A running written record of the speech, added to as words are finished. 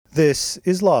This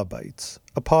is Law Bites,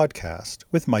 a podcast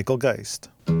with Michael Geist.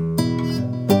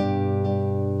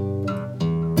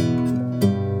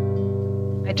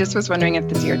 I just was wondering if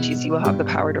the CRTC will have the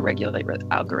power to regulate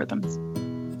algorithms.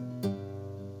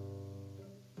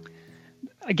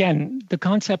 Again, the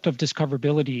concept of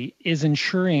discoverability is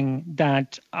ensuring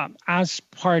that as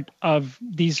part of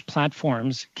these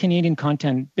platforms, Canadian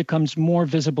content becomes more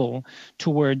visible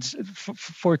towards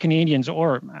for Canadians,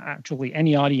 or actually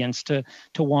any audience to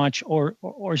watch or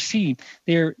see.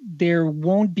 There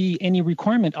won't be any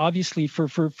requirement, obviously,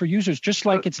 for users, just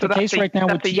like it's the case right now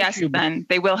with YouTube. Yes, then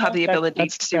they will have the ability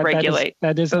to regulate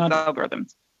those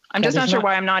algorithms. I'm just not sure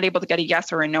why I'm not able to get a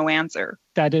yes or a no answer.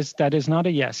 That is not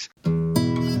a yes.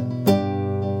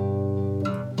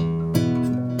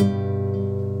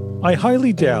 I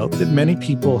highly doubt that many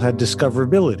people had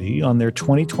discoverability on their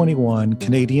 2021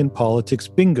 Canadian politics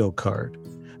bingo card.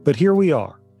 But here we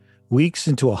are, weeks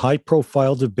into a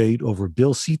high-profile debate over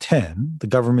Bill C-10, the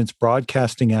government's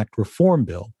Broadcasting Act reform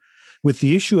bill, with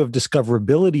the issue of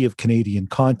discoverability of Canadian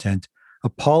content a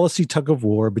policy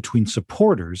tug-of-war between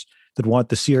supporters that want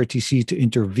the CRTC to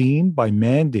intervene by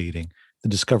mandating the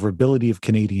discoverability of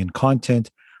Canadian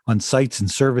content on sites and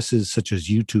services such as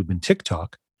YouTube and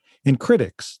TikTok, and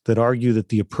critics that argue that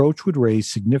the approach would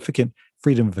raise significant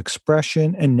freedom of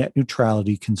expression and net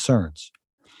neutrality concerns.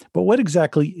 But what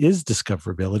exactly is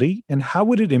discoverability, and how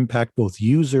would it impact both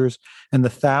users and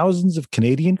the thousands of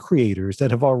Canadian creators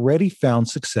that have already found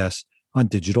success on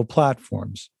digital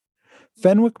platforms?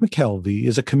 Fenwick McKelvey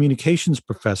is a communications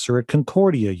professor at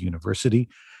Concordia University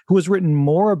who has written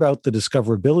more about the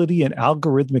discoverability and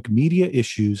algorithmic media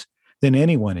issues than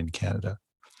anyone in Canada.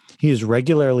 He has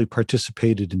regularly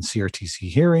participated in CRTC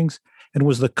hearings and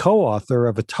was the co-author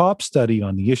of a top study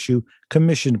on the issue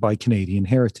commissioned by Canadian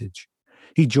Heritage.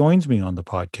 He joins me on the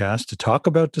podcast to talk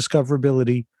about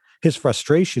discoverability, his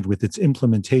frustration with its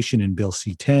implementation in Bill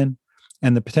C-10,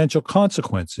 and the potential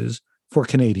consequences for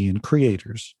Canadian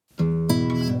creators.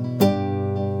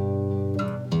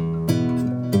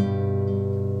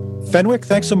 Fenwick,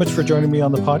 thanks so much for joining me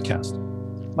on the podcast.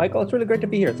 Michael, it's really great to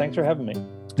be here. Thanks for having me.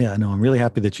 Yeah, no, I'm really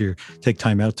happy that you take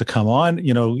time out to come on.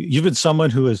 You know, you've been someone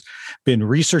who has been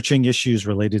researching issues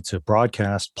related to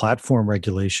broadcast platform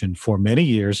regulation for many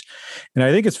years. And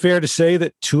I think it's fair to say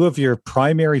that two of your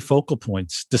primary focal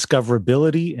points,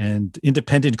 discoverability and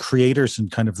independent creators and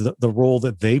kind of the role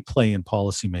that they play in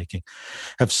policymaking,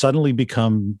 have suddenly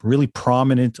become really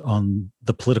prominent on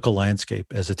the political landscape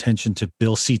as attention to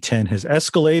Bill C-10 has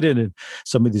escalated and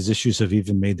some of these issues have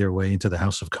even made their way into the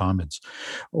House of Commons.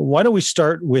 Why don't we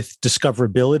start with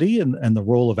discoverability and the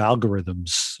role of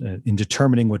algorithms in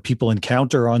determining what people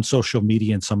encounter on social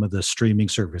media and some of the streaming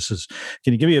services?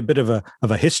 Can you give me a bit of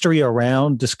a history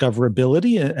around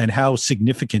discoverability and how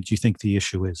significant you think the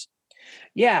issue is?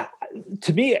 Yeah,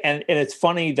 to me, and it's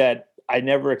funny that I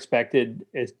never expected,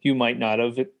 as you might not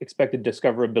have expected,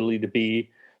 discoverability to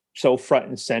be so front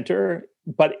and center,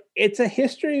 but it's a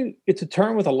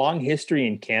term with a long history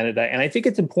in Canada. And I think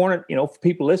it's important, for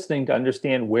people listening to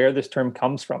understand where this term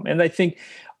comes from. And I think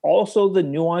also the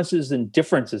nuances and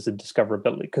differences in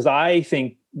discoverability, because I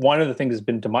think one of the things that's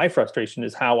been to my frustration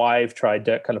is how I've tried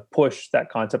to kind of push that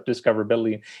concept of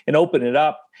discoverability and open it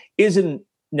up isn't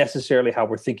necessarily how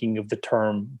we're thinking of the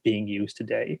term being used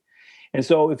today. And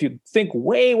so if you think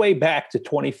way, way back to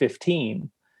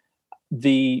 2015,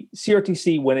 the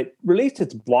CRTC, when it released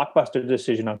its blockbuster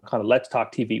decision on kind of Let's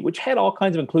Talk TV, which had all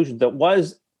kinds of inclusions, that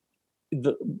was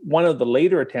one of the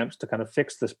later attempts to kind of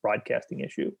fix this broadcasting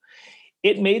issue,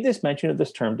 it made this mention of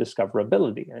this term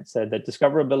discoverability. And it said that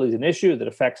discoverability is an issue that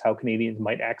affects how Canadians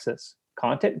might access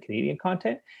content, Canadian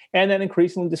content, and that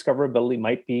increasingly discoverability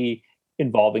might be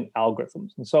involving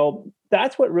algorithms. And so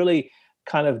that's what really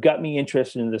kind of got me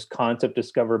interested in this concept of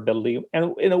discoverability.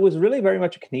 And it was really very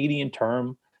much a Canadian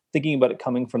term, thinking about it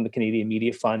coming from the Canadian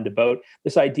Media Fund, about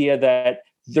this idea that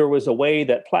there was a way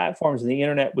that platforms and the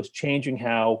internet was changing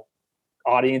how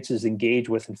audiences engage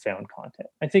with and found content.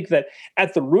 I think that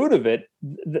at the root of it,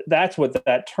 that's what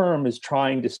that term is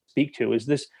trying to speak to, is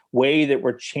this way that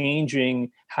we're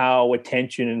changing how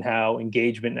attention and how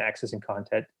engagement and accessing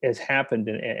content has happened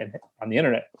on the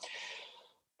internet.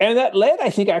 And that led,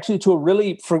 I think, actually to a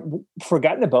really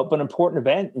forgotten about but important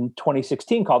event in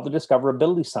 2016 called the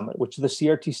Discoverability Summit, which the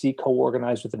CRTC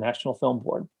co-organized with the National Film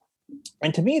Board.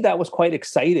 And to me, that was quite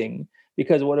exciting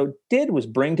because what it did was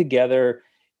bring together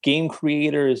game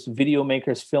creators, video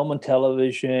makers, film and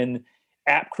television,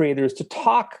 app creators to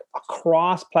talk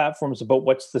across platforms about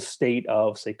what's the state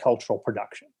of, say, cultural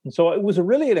production. And so it was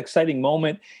really an exciting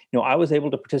moment. I was able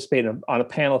to participate on a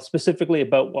panel specifically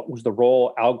about what was the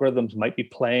role algorithms might be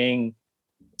playing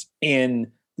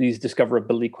in these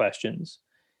discoverability questions.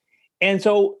 And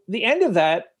so the end of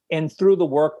that, and through the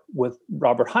work with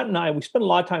Robert Hunt and I, we spent a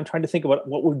lot of time trying to think about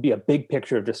what would be a big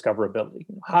picture of discoverability,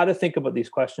 how to think about these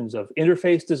questions of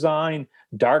interface design,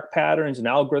 dark patterns, and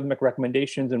algorithmic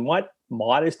recommendations, and what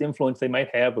modest influence they might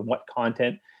have and what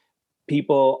content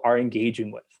people are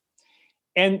engaging with.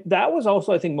 And that was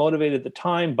also, I think, motivated at the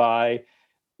time by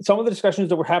some of the discussions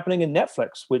that were happening in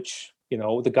Netflix, which,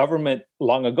 the government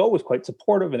long ago was quite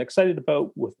supportive and excited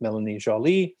about with Melanie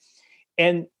Joly.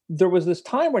 And there was this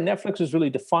time where Netflix was really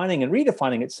defining and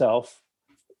redefining itself,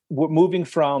 moving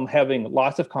from having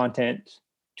lots of content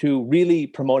to really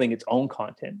promoting its own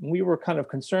content. And we were kind of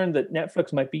concerned that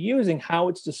Netflix might be using how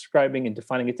it's describing and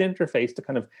defining its interface to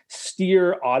kind of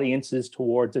steer audiences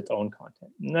towards its own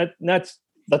content. And that's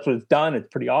what it's done. It's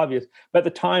pretty obvious. But at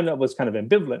the time, that was kind of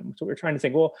ambivalent. So we were trying to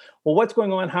think, well, what's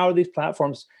going on? How are these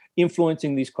platforms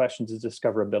influencing these questions of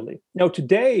discoverability? Now,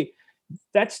 today,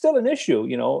 that's still an issue,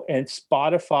 and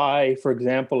Spotify, for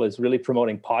example, is really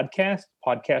promoting podcasts.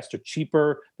 Podcasts are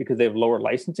cheaper because they have lower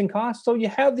licensing costs. So you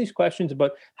have these questions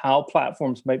about how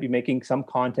platforms might be making some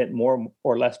content more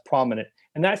or less prominent.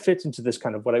 And that fits into this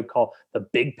kind of what I would call the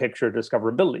big picture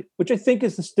discoverability, which I think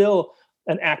is still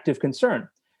an active concern.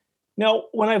 Now,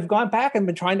 when I've gone back and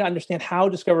been trying to understand how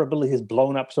discoverability has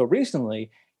blown up so recently,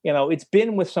 it's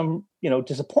been with some,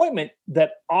 disappointment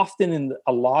that often in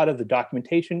a lot of the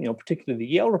documentation, particularly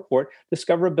the Yale report,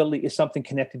 discoverability is something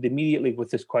connected immediately with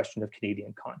this question of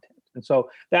Canadian content. And so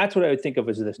that's what I would think of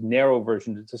as this narrow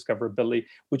version of discoverability,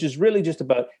 which is really just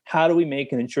about how do we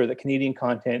make and ensure that Canadian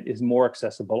content is more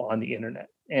accessible on the internet.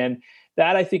 And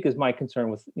that, I think, is my concern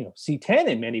with, C10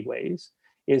 in many ways,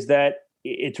 is that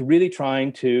it's really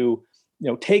trying to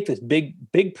take this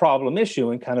big problem issue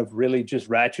and kind of really just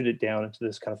ratchet it down into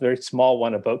this kind of very small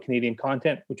one about Canadian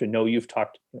content, which I know you've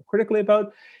talked critically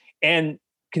about, and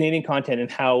Canadian content and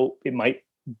how it might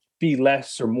be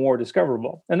less or more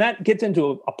discoverable. And that gets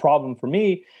into a problem for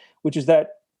me, which is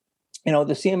that, the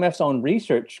CMF's own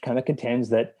research kind of contends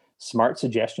that smart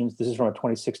suggestions, this is from a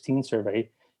 2016 survey,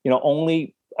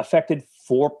 only affected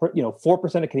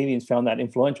 4% of Canadians found that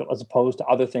influential, as opposed to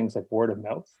other things like word of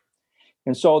mouth.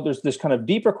 And so there's this kind of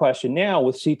deeper question now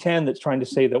with C10 that's trying to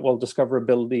say that, well,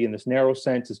 discoverability in this narrow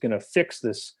sense is going to fix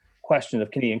this question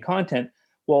of Canadian content.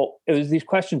 Well, it was these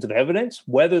questions of evidence,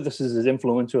 whether this is as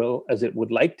influential as it would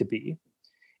like to be.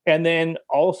 And then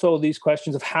also these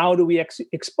questions of how do we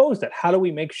expose that? How do we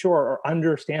make sure or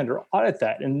understand or audit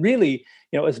that? And really,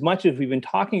 as much as we've been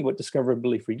talking about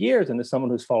discoverability for years, and as someone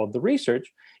who's followed the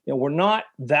research, we're not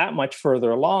that much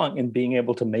further along in being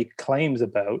able to make claims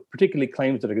about, particularly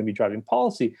claims that are going to be driving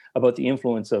policy, about the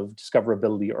influence of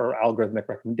discoverability or algorithmic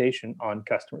recommendation on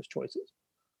customers' choices.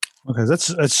 Okay,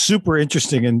 that's super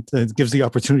interesting, and it gives the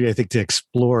opportunity, I think, to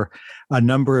explore a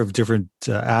number of different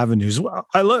avenues.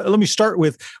 Let me start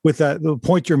with the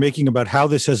point you're making about how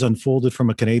this has unfolded from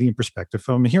a Canadian perspective. If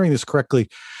I'm hearing this correctly,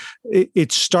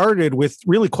 it started with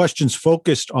really questions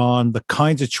focused on the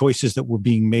kinds of choices that were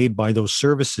being made by those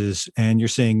services, and you're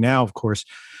saying now, of course,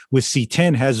 with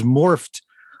C10 has morphed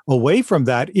away from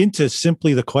that into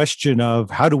simply the question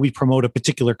of how do we promote a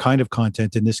particular kind of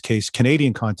content, in this case,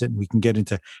 Canadian content. We can get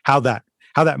into how that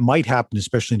might happen,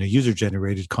 especially in a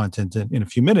user-generated content in a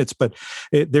few minutes. But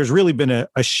there's really been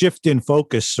a shift in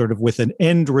focus, sort of with an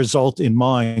end result in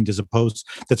mind, as opposed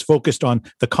that's focused on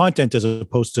the content as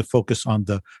opposed to focus on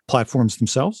the platforms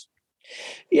themselves.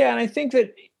 Yeah, and I think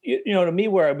that, to me,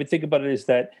 where I would think about it is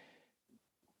that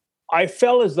I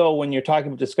felt as though when you're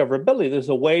talking about discoverability, there's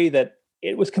a way that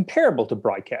it was comparable to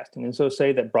broadcasting. And so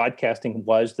say that broadcasting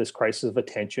was this crisis of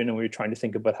attention, and we were trying to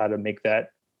think about how to make that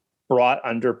brought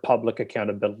under public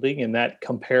accountability, and that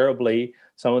comparably,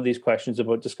 some of these questions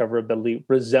about discoverability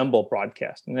resemble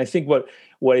broadcasting. And I think what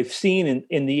I've seen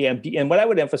in the and what I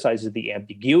would emphasize is the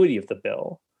ambiguity of the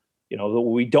bill.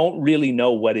 We don't really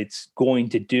know what it's going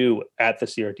to do at the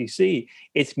CRTC.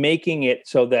 It's making it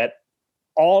so that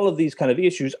all of these kind of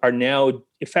issues are now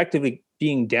effectively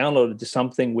being downloaded to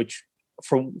something which,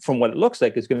 from what it looks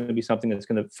like, is going to be something that's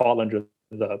going to fall under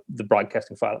the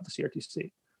broadcasting file of the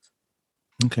CRTC.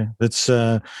 Okay, that's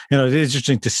it's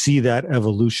interesting to see that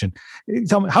evolution.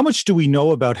 Tell me, how much do we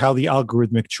know about how the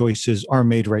algorithmic choices are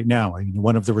made right now? I mean,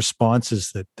 one of the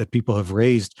responses that people have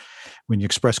raised when you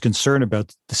express concern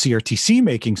about the CRTC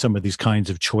making some of these kinds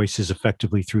of choices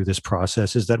effectively through this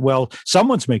process is that, well,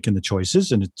 someone's making the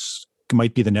choices, and it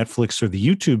might be the Netflix or the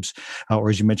YouTubes, or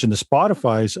as you mentioned, the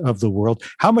Spotifys of the world.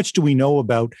 How much do we know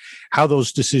about how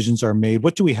those decisions are made?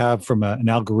 What do we have from an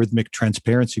algorithmic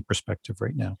transparency perspective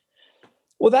right now?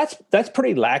 Well, that's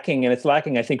pretty lacking, and it's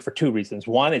lacking, I think, for two reasons.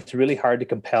 One, it's really hard to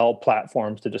compel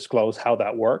platforms to disclose how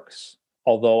that works.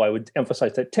 Although I would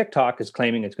emphasize that TikTok is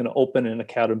claiming it's going to open an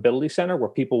accountability center where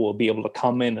people will be able to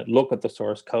come in and look at the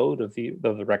source code of the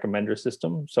recommender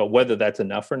system. So whether that's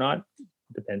enough or not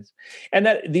depends. And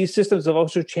that these systems have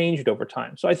also changed over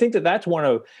time. So I think that that's one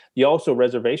of the also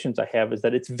reservations I have, is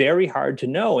that it's very hard to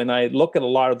know. And I look at a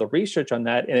lot of the research on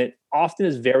that, and it often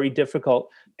is very difficult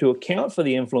to account for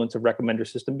the influence of recommender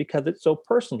system because it's so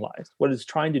personalized. What it's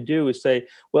trying to do is say,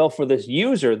 well, for this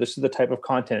user, this is the type of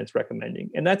content it's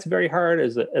recommending. And that's very hard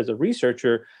as a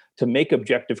researcher to make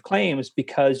objective claims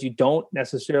because you don't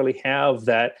necessarily have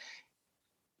that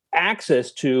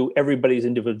access to everybody's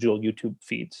individual YouTube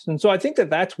feeds. And so I think that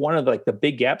that's one of the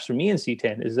big gaps for me in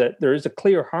C10 is that there is a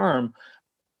clear harm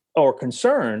or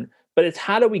concern, but it's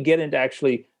how do we get into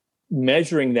actually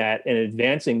measuring that and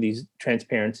advancing these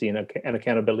transparency and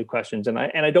accountability questions. And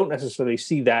I don't necessarily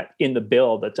see that in the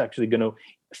bill that's actually going to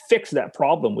fix that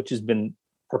problem, which has been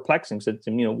perplexing since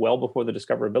well before the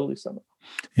Discoverability Summit.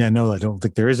 Yeah, no, I don't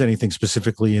think there is anything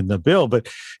specifically in the bill, but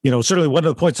certainly one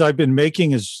of the points I've been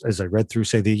making is, as I read through,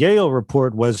 say, the Yale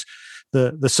report, was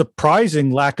the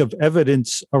surprising lack of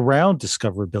evidence around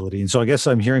discoverability. And so I guess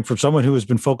I'm hearing from someone who has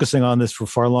been focusing on this for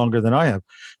far longer than I have,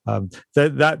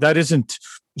 that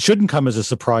shouldn't come as a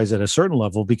surprise at a certain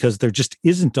level, because there just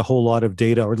isn't a whole lot of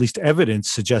data, or at least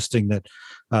evidence suggesting that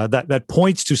that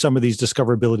points to some of these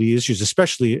discoverability issues,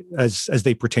 especially as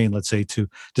they pertain, let's say, to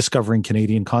discovering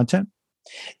Canadian content.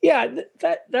 Yeah,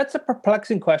 that's a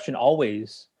perplexing question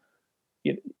always,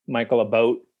 Michael,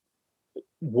 about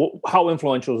how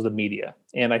influential is the media.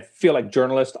 And I feel like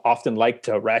journalists often like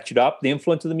to ratchet up the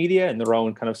influence of the media in their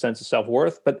own kind of sense of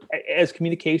self-worth. But as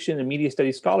communication and media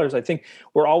studies scholars, I think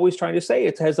we're always trying to say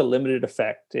it has a limited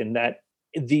effect, in that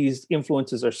these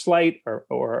influences are slight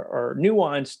or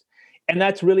nuanced. And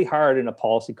that's really hard in a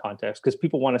policy context, because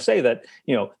people want to say that,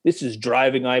 this is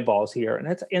driving eyeballs here. And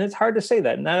it's hard to say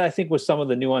that. And that, I think, was some of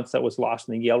the nuance that was lost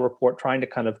in the Yale report, trying to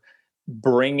kind of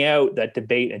bring out that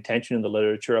debate and tension in the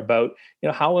literature about,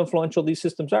 how influential these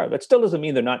systems are. That still doesn't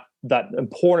mean they're not that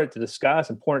important to discuss,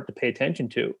 important to pay attention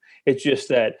to. It's just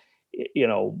that,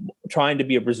 trying to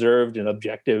be a reserved and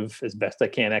objective as best I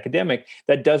can academic,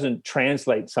 that doesn't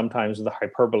translate sometimes to the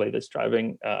hyperbole that's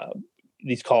driving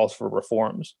these calls for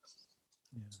reforms.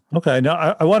 Okay,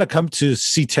 now I want to come to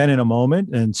C10 in a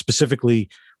moment, and specifically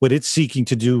what it's seeking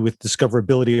to do with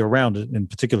discoverability around, in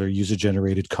particular,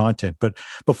 user-generated content. But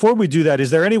before we do that,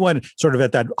 is there anyone sort of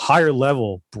at that higher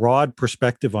level, broad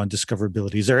perspective on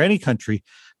discoverability? Is there any country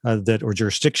or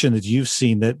jurisdiction that you've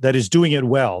seen that is doing it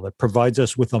well, that provides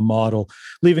us with a model,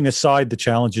 leaving aside the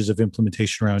challenges of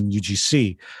implementation around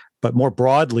UGC, but more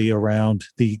broadly around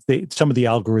some of the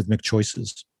algorithmic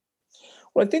choices?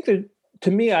 Well, I think that, to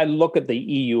me, I look at the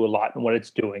EU a lot and what it's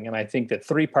doing. And I think that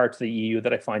three parts of the EU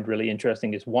that I find really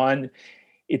interesting is, one,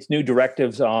 its new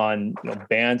directives on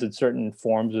bans in certain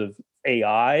forms of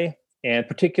AI, and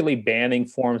particularly banning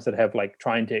forms that have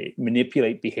trying to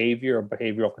manipulate behavior or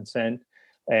behavioral consent.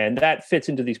 And that fits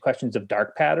into these questions of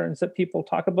dark patterns that people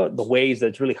talk about, the ways that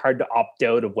it's really hard to opt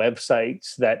out of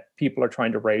websites that people are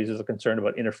trying to raise as a concern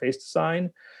about interface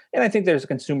design. And I think there's a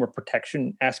consumer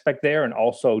protection aspect there, and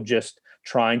also just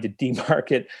trying to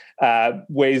demarket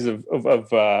ways of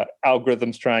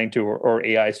algorithms trying to, or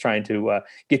AIs trying to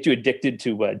get you addicted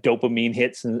to dopamine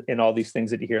hits and all these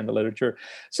things that you hear in the literature.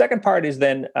 Second part is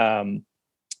then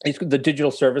it's the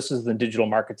Digital Services and Digital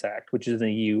Markets Act, which is in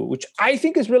the EU, which I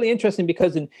think is really interesting,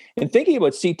 because in thinking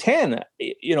about C10,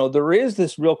 there is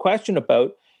this real question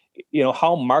about,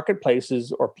 how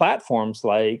marketplaces or platforms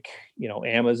like,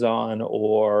 Amazon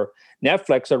or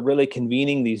Netflix are really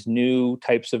convening these new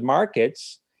types of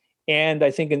markets. And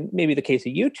I think in maybe the case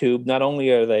of YouTube, not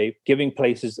only are they giving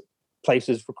places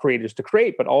for creators to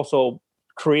create, but also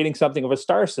creating something of a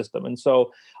star system. And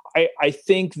so I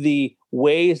think the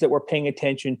ways that we're paying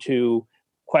attention to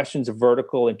questions of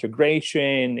vertical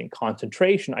integration and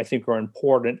concentration, I think, are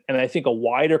important. And I think a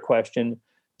wider question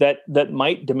that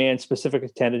might demand specific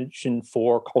attention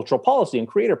for cultural policy and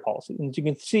creator policy. And you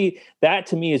can see that,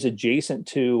 to me, is adjacent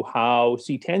to how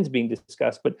C10 is being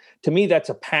discussed. But to me, that's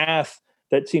a path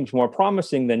that seems more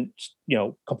promising than,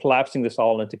 collapsing this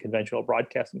all into conventional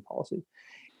broadcasting policy.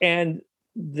 And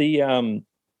the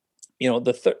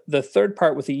third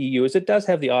part with the EU is it does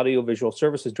have the Audiovisual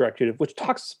Services Directive, which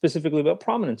talks specifically about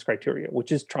prominence criteria,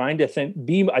 which is trying to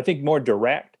be, I think, more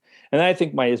direct. And I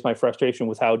think my frustration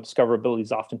with how discoverability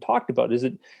is often talked about is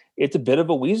it's a bit of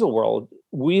a weasel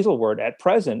word at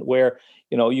present, where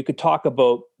you could talk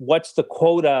about what's the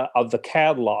quota of the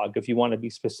catalog, if you want to be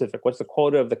specific. What's the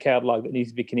quota of the catalog that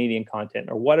needs to be Canadian content,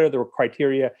 or what are the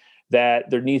criteria that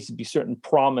there needs to be certain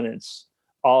prominence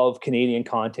of Canadian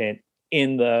content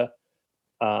in the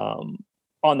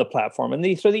on the platform.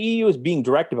 And so the EU is being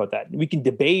direct about that. We can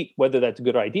debate whether that's a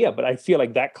good idea, but I feel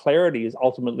like that clarity is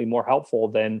ultimately more helpful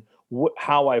than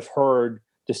how I've heard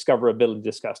discoverability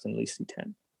discussed in Lease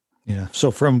C10. Yeah.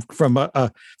 So from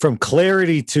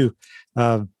clarity to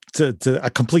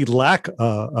a complete lack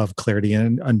of clarity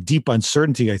and deep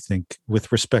uncertainty, I think,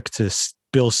 with respect to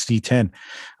Bill C10.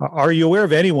 Are you aware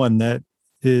of anyone that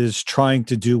is trying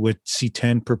to do what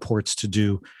C10 purports to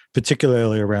do,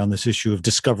 particularly around this issue of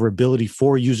discoverability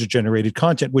for user-generated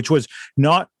content, which was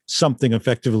not something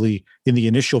effectively in the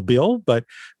initial bill, but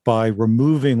by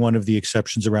removing one of the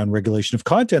exceptions around regulation of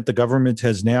content, the government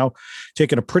has now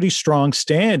taken a pretty strong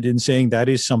stand in saying that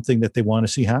is something that they want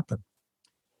to see happen.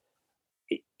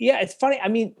 Yeah, it's funny. I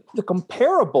mean, the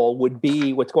comparable would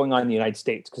be what's going on in the United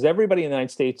States, because everybody in the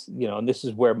United States, and this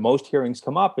is where most hearings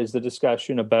come up, is the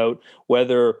discussion about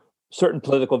whether certain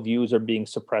political views are being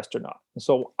suppressed or not. And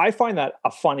so I find that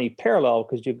a funny parallel,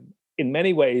 because in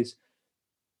many ways,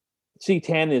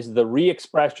 C10 is the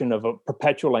re-expression of a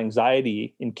perpetual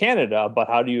anxiety in Canada about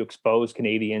how do you expose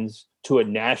Canadians to a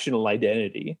national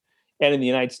identity. And in the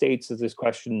United States, there's this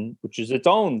question, which is its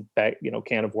own,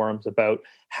 can of worms, about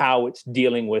how it's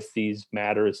dealing with these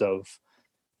matters of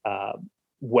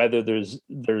whether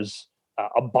there's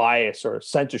a bias or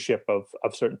censorship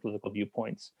of certain political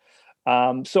viewpoints.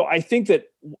 So I think that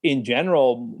in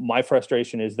general, my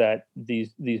frustration is that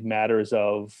these matters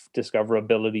of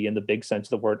discoverability in the big sense of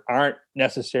the word aren't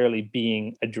necessarily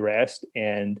being addressed.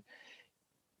 And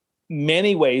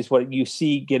many ways, what you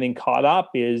see getting caught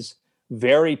up is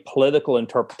very political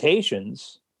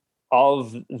interpretations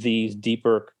of these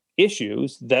deeper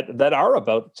issues that are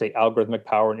about, say, algorithmic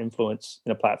power and influence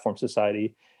in a platform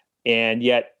society, and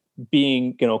yet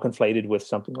being conflated with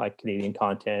something like Canadian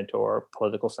content or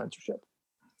political censorship.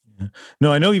 Yeah.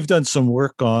 No, I know you've done some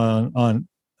work on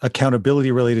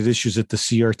accountability related issues at the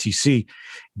CRTC.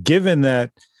 Given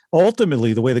that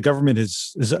ultimately the way the government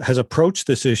has approached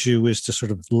this issue is to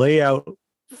sort of lay out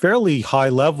fairly high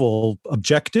level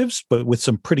objectives, but with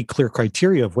some pretty clear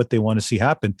criteria of what they want to see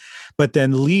happen, but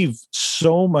then leave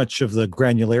so much of the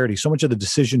granularity, so much of the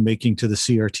decision making to the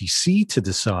CRTC to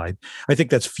decide. I think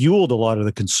that's fueled a lot of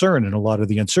the concern and a lot of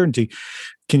the uncertainty.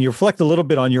 Can you reflect a little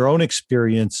bit on your own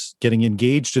experience getting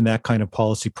engaged in that kind of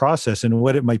policy process and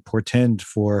what it might portend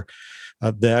for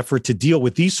the effort to deal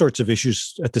with these sorts of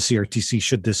issues at the CRTC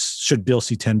should Bill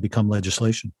C10 become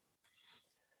legislation?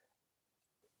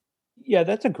 Yeah,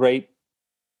 that's a great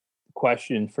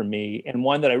question for me, and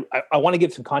one that I want to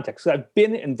give some context. So I've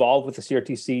been involved with the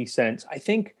CRTC since, I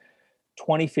think,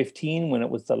 2015, when it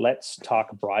was the Let's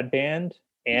Talk Broadband,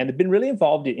 and I've been really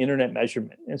involved in internet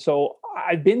measurement. And so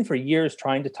I've been for years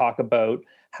trying to talk about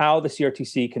how the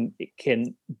CRTC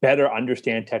can better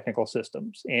understand technical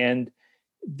systems. And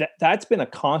that's been a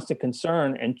constant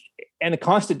concern and a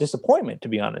constant disappointment, to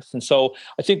be honest. And so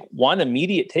I think one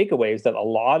immediate takeaway is that a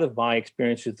lot of my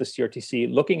experience with the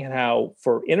CRTC, looking at how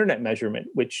for internet measurement,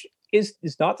 which is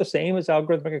not the same as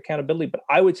algorithmic accountability, but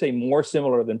I would say more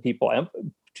similar than people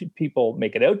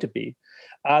make it out to be,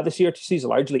 the CRTC has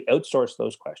largely outsourced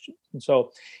those questions. And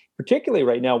so particularly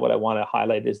right now, what I want to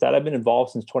highlight is that I've been involved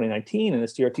since 2019 in the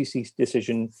CRTC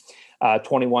decision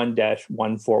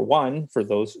 21-141, for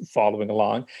those following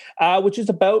along, which is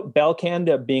about Bell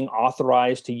Canada being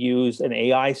authorized to use an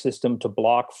AI system to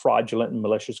block fraudulent and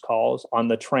malicious calls on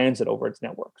the transit over its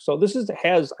network. So this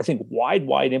has, I think,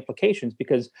 wide implications,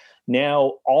 because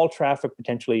now all traffic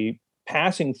potentially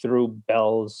passing through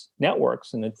Bell's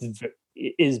networks and it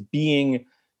is being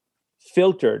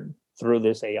filtered through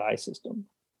this AI system.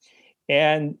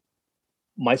 And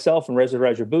myself and Reza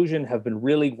Rajaboujian have been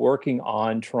really working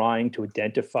on trying to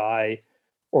identify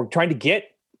or trying to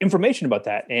get information about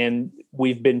that. And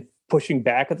we've been pushing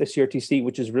back at the CRTC,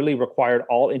 which has really required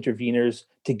all interveners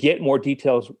to get more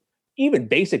details, even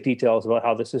basic details about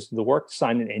how the system will work, to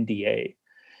sign an NDA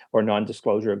or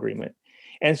non-disclosure agreement.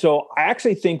 And so I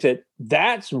actually think that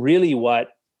that's really what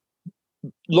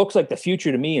looks like the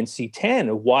future to me in C10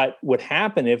 of what would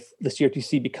happen if the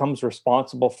CRTC becomes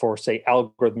responsible for, say,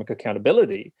 algorithmic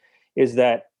accountability, is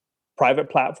that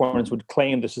private platforms would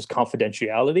claim this is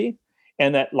confidentiality,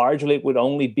 and that largely it would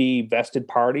only be vested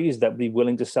parties that would be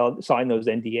willing to sign those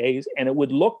NDAs. And it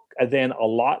would look then a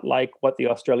lot like what the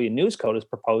Australian News Code is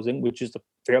proposing, which is a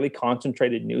fairly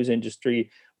concentrated news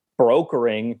industry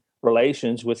brokering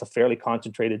relations with a fairly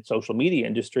concentrated social media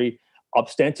industry,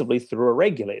 ostensibly through a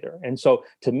regulator. And so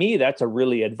to me, that's a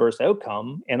really adverse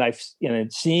outcome. And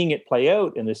seeing it play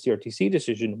out in the CRTC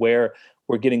decision, where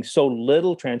we're getting so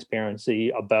little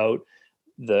transparency about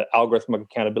the algorithmic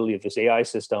accountability of this AI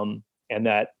system, and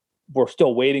that we're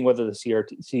still waiting whether the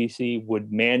CRTC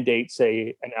would mandate,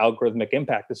 say, an algorithmic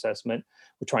impact assessment.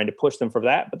 We're trying to push them for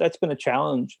that, but that's been a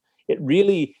challenge. It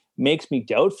really makes me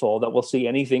doubtful that we'll see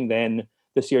anything then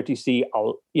the CRTC,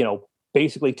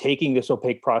 basically taking this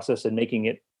opaque process and making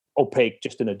it opaque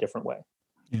just in a different way.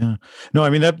 Yeah. No, I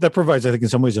mean, that provides, I think, in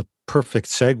some ways, a perfect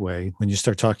segue when you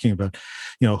start talking about,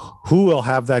 who will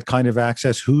have that kind of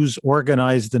access, who's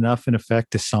organized enough, in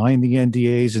effect, to sign the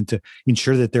NDAs and to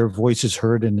ensure that their voice is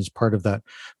heard and is part of that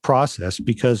process.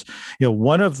 Because,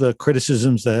 one of the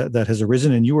criticisms that has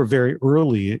arisen, and you were very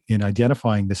early in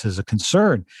identifying this as a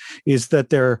concern, is that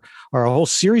there are a whole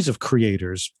series of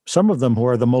creators, some of them who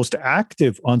are the most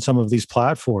active on some of these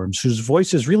platforms, whose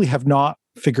voices really have not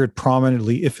figured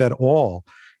prominently, if at all,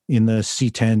 in the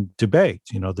C10 debate.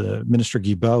 The Minister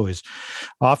Guilbeault is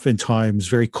oftentimes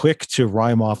very quick to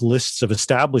rhyme off lists of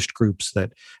established groups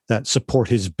that support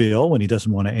his bill when he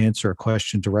doesn't want to answer a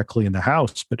question directly in the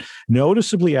House. But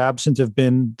noticeably absent have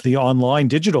been the online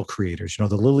digital creators, the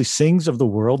Lily Singhs of the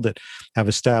world that have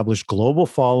established global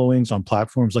followings on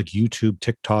platforms like YouTube,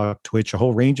 TikTok, Twitch, a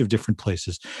whole range of different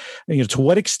places. To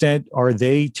what extent are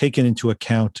they taken into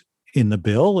account in the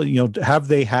bill? Have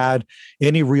they had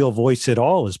any real voice at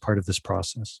all as part of this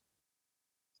process?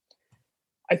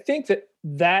 I think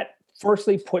that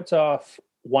firstly puts off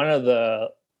one of the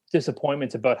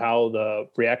disappointments about how the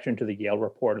reaction to the Yale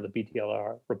report or the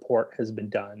BTLR report has been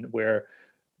done, where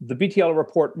the BTLR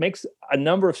report makes a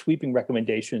number of sweeping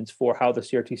recommendations for how the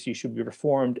CRTC should be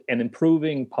reformed and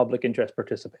improving public interest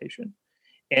participation.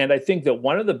 And I think that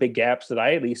one of the big gaps that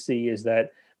I at least see is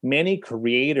that many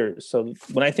creators. So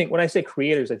when I say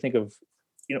creators, I think of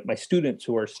my students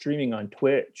who are streaming on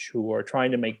Twitch, who are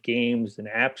trying to make games in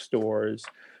app stores,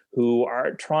 who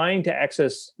are trying to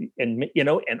access and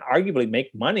arguably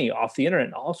make money off the internet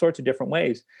in all sorts of different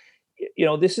ways.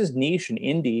 This is niche and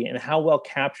indie, and how well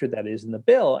captured that is in the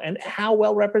bill, and how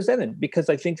well represented. Because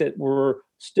I think that we're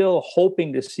still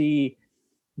hoping to see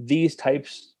these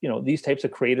types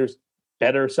of creators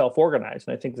better self-organized.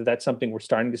 And I think that that's something we're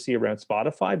starting to see around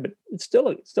Spotify, but it's still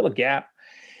a gap.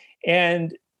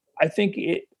 And I think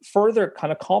it further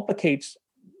kind of complicates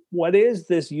what is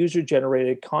this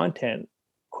user-generated content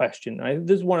question.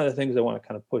 This is one of the things I want to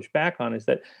kind of push back on, is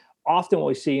that often what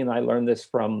we see, and I learned this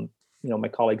from my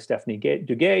colleague Stephanie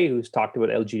Duguay, who's talked about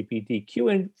LGBTQ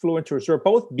influencers who are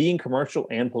both being commercial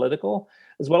and political,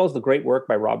 as well as the great work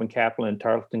by Robin Kaplan and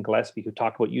Tarleton Gillespie, who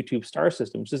talk about YouTube star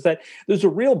systems, is that there's a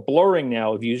real blurring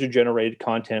now of user-generated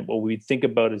content, what we think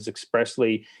about as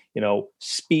expressly,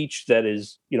 speech that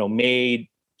is, made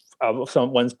of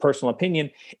someone's personal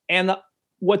opinion. And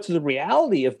what's the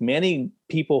reality of many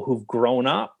people who've grown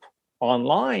up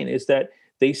online is that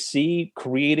they see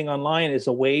creating online as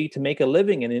a way to make a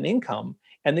living and an income.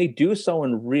 And they do so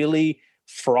in really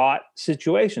fraught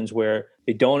situations where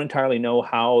they don't entirely know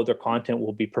how their content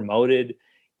will be promoted.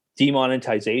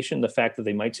 Demonetization, the fact that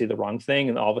they might say the wrong thing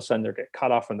and all of a sudden they get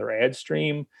cut off from their ad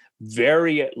stream.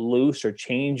 Very loose or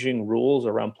changing rules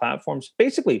around platforms.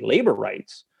 Basically, labor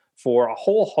rights for a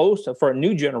whole host for a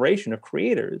new generation of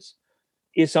creators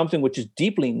is something which is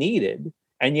deeply needed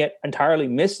and yet entirely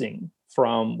missing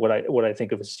from what I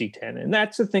think of as C10. And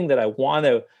that's the thing that I want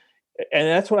to, and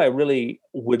that's what I really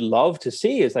would love to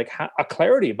see, is like a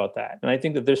clarity about that. And I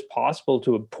think that there's possible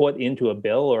to put into a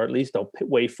bill, or at least a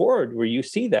way forward where you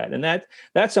see that. And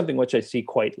that's something which I see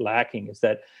quite lacking, is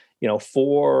that,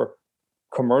 for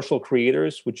commercial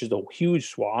creators, which is a huge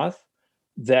swath,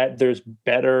 that there's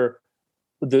better,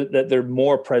 that there are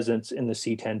more presence in the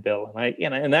C10 bill.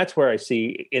 And that's where I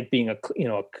see it being it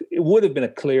would have been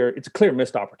it's a clear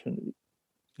missed opportunity.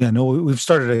 Yeah, no, we've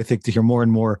started, I think, to hear more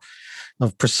and more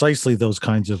of precisely those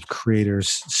kinds of creators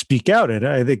speak out. And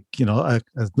I think,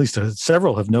 at least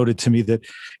several have noted to me that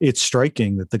it's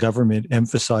striking that the government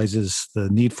emphasizes the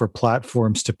need for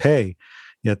platforms to pay.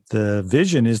 Yet the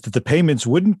vision is that the payments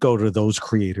wouldn't go to those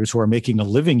creators who are making a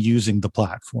living using the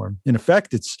platform. In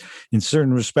effect, it's, in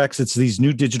certain respects, it's these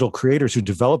new digital creators who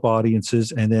develop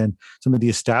audiences, and then some of the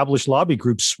established lobby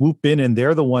groups swoop in, and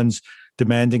they're the ones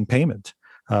demanding payment.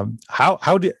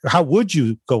 How would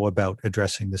you go about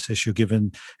addressing this issue,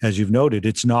 given, as you've noted,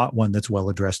 it's not one that's well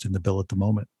addressed in the bill at the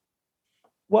moment?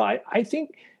 Well, I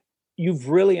think you've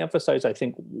really emphasized, I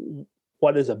think,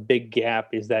 what is a big gap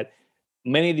is that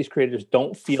many of these creators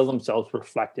don't feel themselves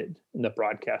reflected in the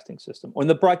broadcasting system, or in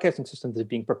the broadcasting system that's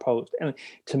being proposed. And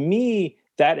to me,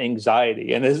 that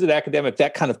anxiety, and as an academic,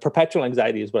 that kind of perpetual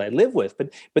anxiety is what I live with.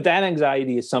 But that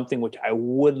anxiety is something which I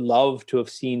would love to have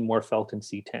seen more felt in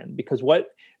C10, because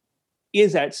what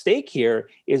is at stake here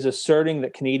is asserting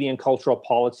that Canadian cultural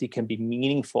policy can be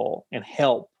meaningful and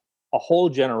help a whole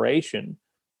generation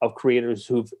of creators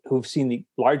who've seen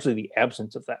largely the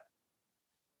absence of that.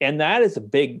 And that is a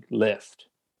big lift.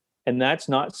 And that's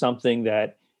not something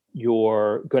that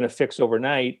you're going to fix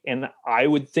overnight. And I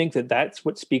would think that that's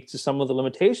what speaks to some of the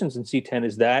limitations in C10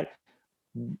 is that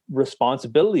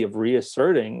responsibility of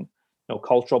reasserting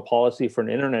cultural policy for an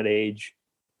internet age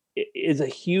is a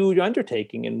huge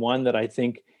undertaking, and one that I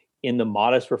think in the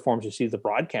modest reforms you see the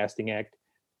Broadcasting Act,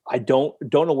 I don't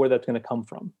know where that's going to come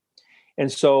from.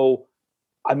 And so,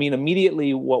 I mean,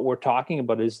 immediately what we're talking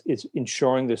about is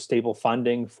ensuring there's stable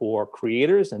funding for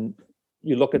creators. And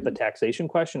you look at the taxation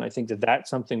question, I think that that's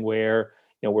something where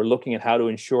we're looking at how to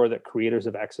ensure that creators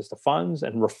have access to funds,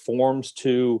 and reforms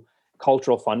to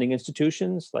cultural funding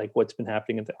institutions, like what's been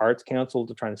happening at the Arts Council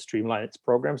to try to streamline its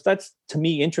programs. That's, to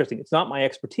me, interesting. It's not my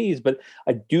expertise, but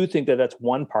I do think that that's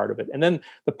one part of it. And then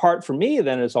the part for me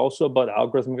then is also about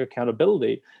algorithmic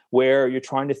accountability, where you're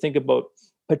trying to think about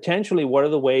potentially what are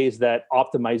the ways that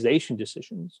optimization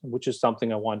decisions, which is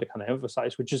something I wanted to kind of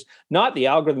emphasize, which is not the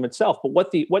algorithm itself, but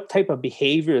what type of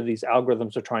behavior these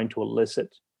algorithms are trying to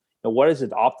elicit. What is it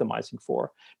optimizing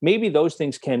for? Maybe those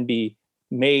things can be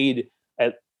made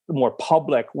at more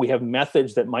public. We have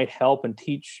methods that might help and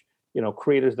teach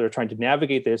creators that are trying to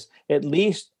navigate this, at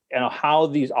least how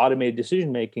these automated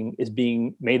decision making is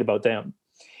being made about them.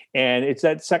 And it's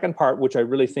that second part which I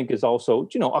really think is also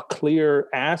a clear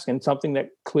ask, and something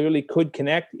that clearly could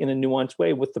connect in a nuanced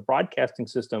way with the broadcasting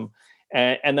system,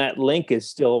 and that link is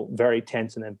still very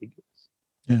tense and ambiguous.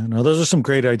 Yeah, no, those are some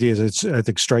great ideas. It's, I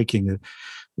think, striking that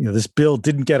this bill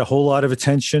didn't get a whole lot of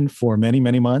attention for many,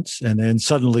 many months, and then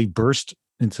suddenly burst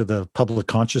into the public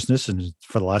consciousness, and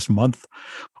for the last month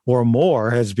or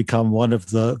more has become one of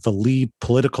the lead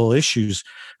political issues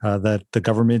that the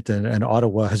government and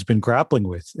Ottawa has been grappling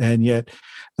with. And yet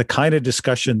the kind of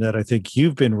discussion that I think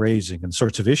you've been raising and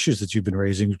sorts of issues that you've been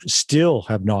raising still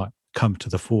have not come to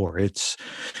the fore. It's,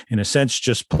 in a sense,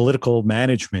 just political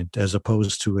management as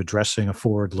opposed to addressing a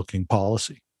forward-looking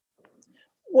policy.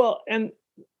 Well, and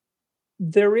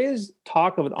there is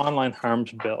talk of an online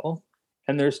harms bill,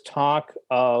 and there's talk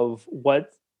of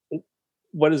what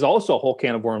is also a whole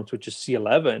can of worms, which is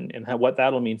C11, and what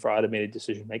that'll mean for automated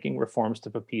decision-making, reforms to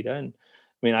PIPEDA. And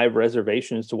I mean, I have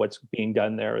reservations to what's being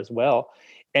done there as well.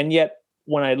 And yet,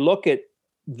 when I look at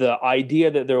the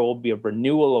idea that there will be a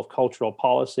renewal of cultural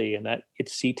policy and that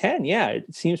it's C10, yeah,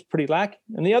 it seems pretty lacking.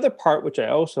 And the other part, which I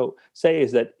also say,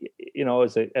 is that,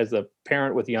 as a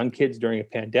parent with young kids during a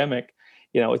pandemic,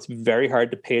 it's very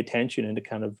hard to pay attention and to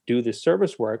kind of do this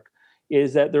service work,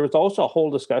 is that there was also a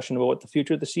whole discussion about what the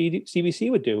future of the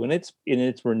CBC would do in its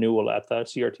renewal at the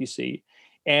CRTC.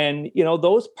 And,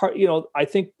 those part, I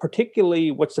think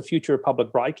particularly what's the future of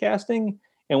public broadcasting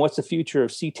and what's the future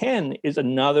of C10 is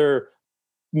another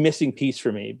missing piece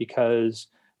for me, because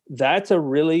that's a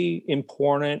really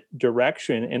important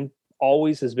direction and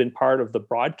always has been part of the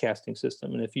broadcasting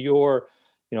system. And if you're,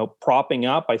 propping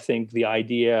up, I think the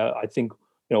idea,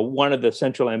 one of the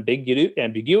central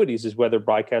ambiguities is whether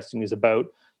broadcasting is about,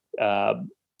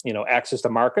 access to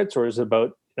markets, or is it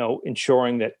about,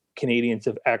 ensuring that Canadians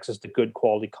have access to good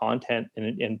quality content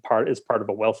and part as part of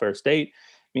a welfare state.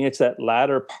 I mean, it's that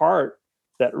latter part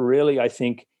that really, I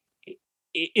think,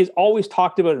 is always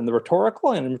talked about in the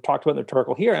rhetorical, and we've talked about the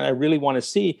rhetorical here. And I really want to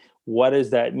see what does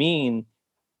that mean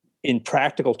in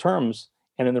practical terms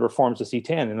and in the reforms of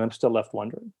C10. And I'm still left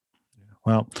wondering.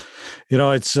 Well,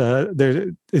 it's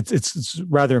rather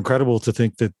incredible to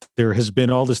think that there has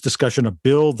been all this discussion, a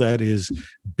bill that is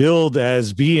billed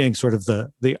as being sort of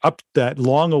that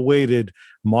long-awaited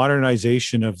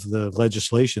modernization of the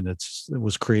legislation that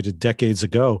was created decades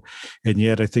ago. And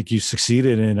yet I think you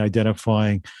succeeded in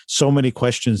identifying so many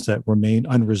questions that remain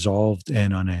unresolved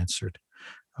and unanswered.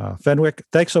 Fenwick,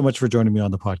 thanks so much for joining me on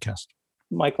the podcast.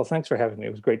 Michael, thanks for having me. It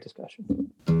was a great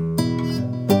discussion.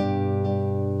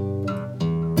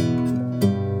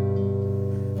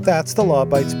 That's the Law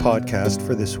Bytes podcast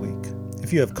for this week.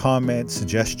 If you have comments,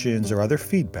 suggestions, or other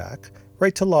feedback,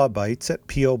 write to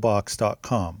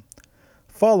lawbytes@pobox.com.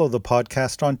 Follow the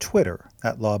podcast on Twitter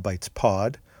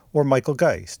 @LawBytesPod or Michael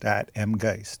Geist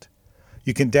 @mgeist.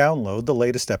 You can download the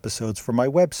latest episodes from my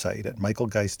website at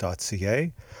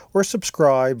michaelgeist.ca or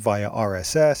subscribe via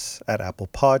RSS at Apple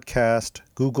Podcast,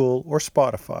 Google, or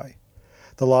Spotify.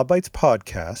 The Law Bytes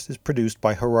podcast is produced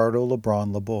by Gerardo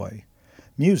Lebron Laboy.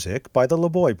 Music by the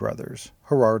Laboy brothers,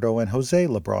 Gerardo and Jose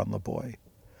Lebron Laboy.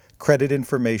 Credit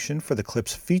information for the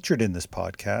clips featured in this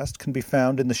podcast can be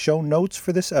found in the show notes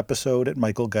for this episode at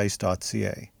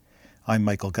michaelgeist.ca. I'm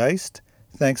Michael Geist.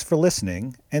 Thanks for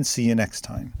listening, and see you next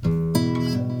time.